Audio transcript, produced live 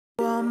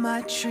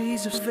my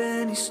trees of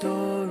any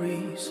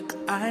stories.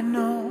 I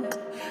know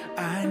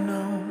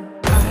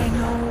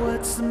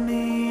what's the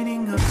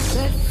meaning of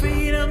let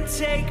freedom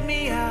take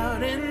me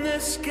out in the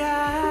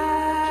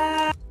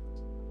sky.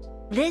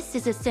 This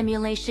is a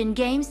simulation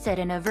game set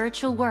in a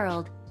virtual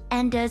world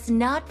and does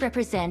not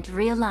represent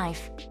real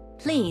life.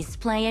 Please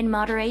play in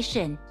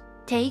moderation,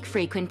 take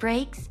frequent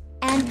breaks,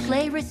 and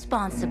play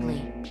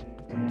responsibly.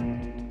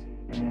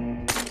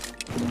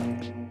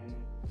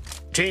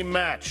 Team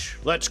match,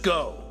 let's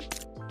go.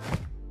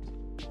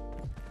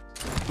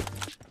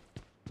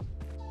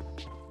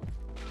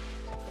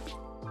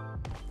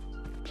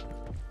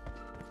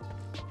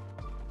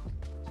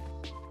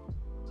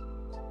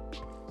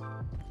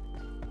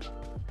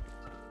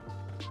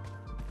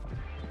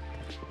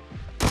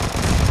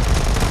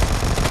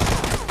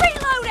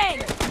 Reloading!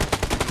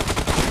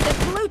 The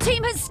blue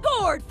team has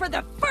scored for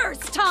the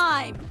first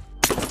time!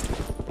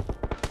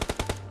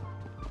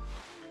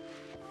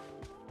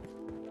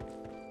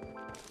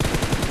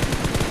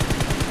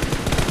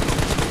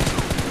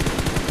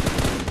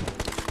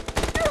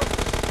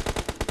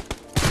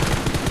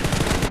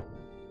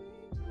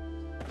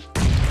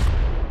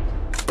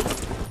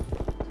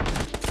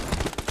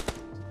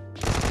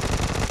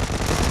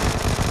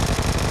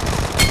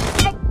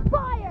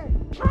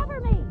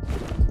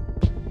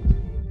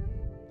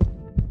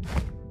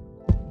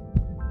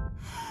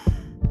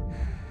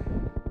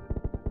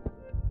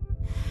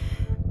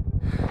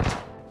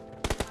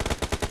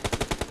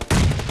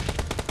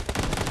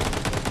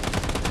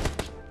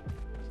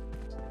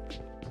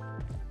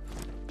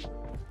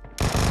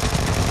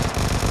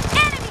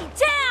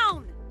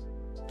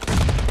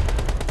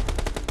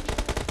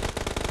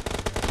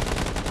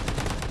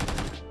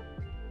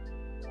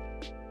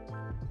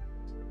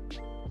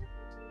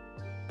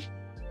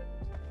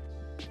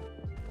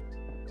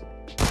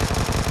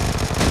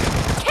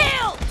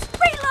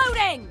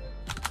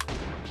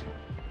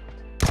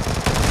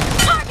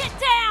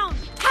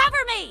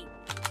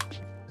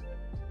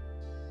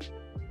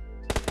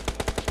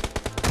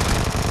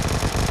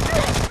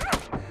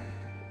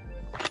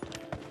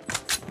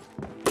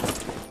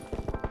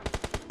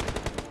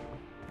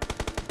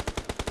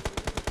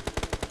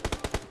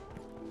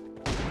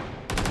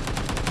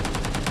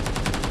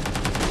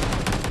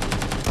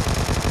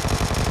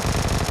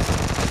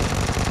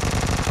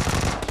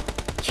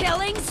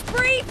 Killing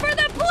spree for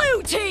the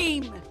blue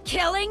team!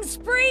 Killing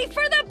spree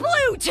for the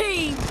blue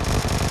team!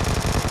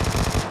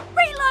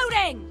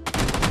 Reloading!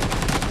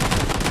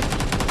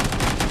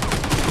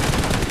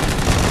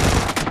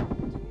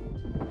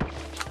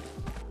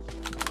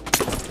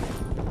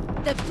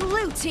 The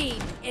blue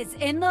team is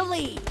in the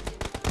lead.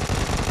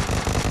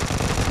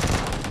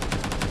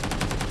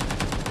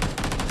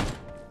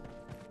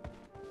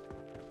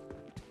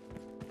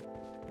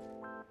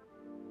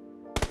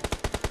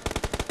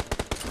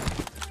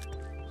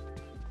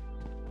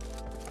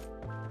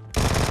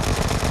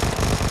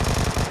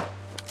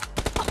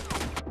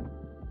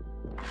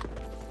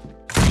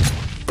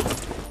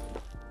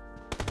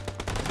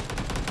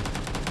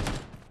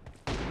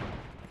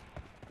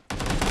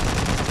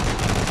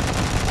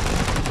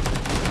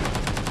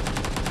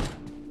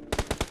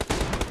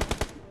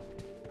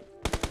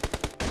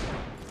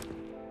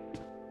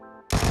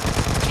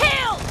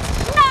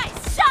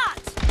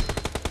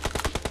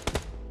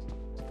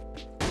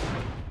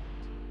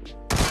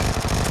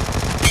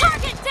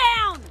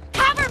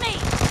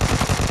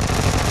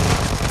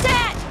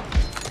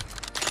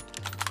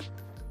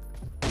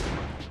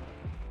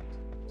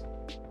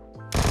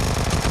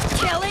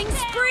 Killing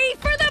spree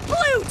for the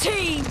blue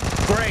team!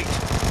 Great!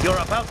 You're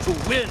about to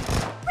win!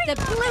 The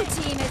blue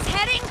team is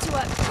heading to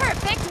a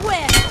perfect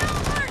win! No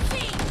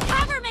mercy!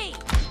 Cover me!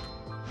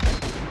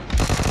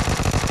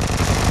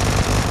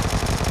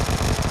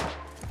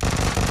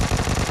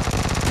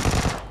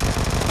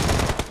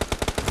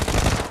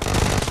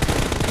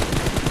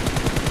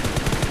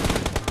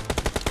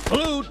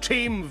 Blue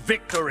team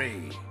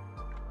victory!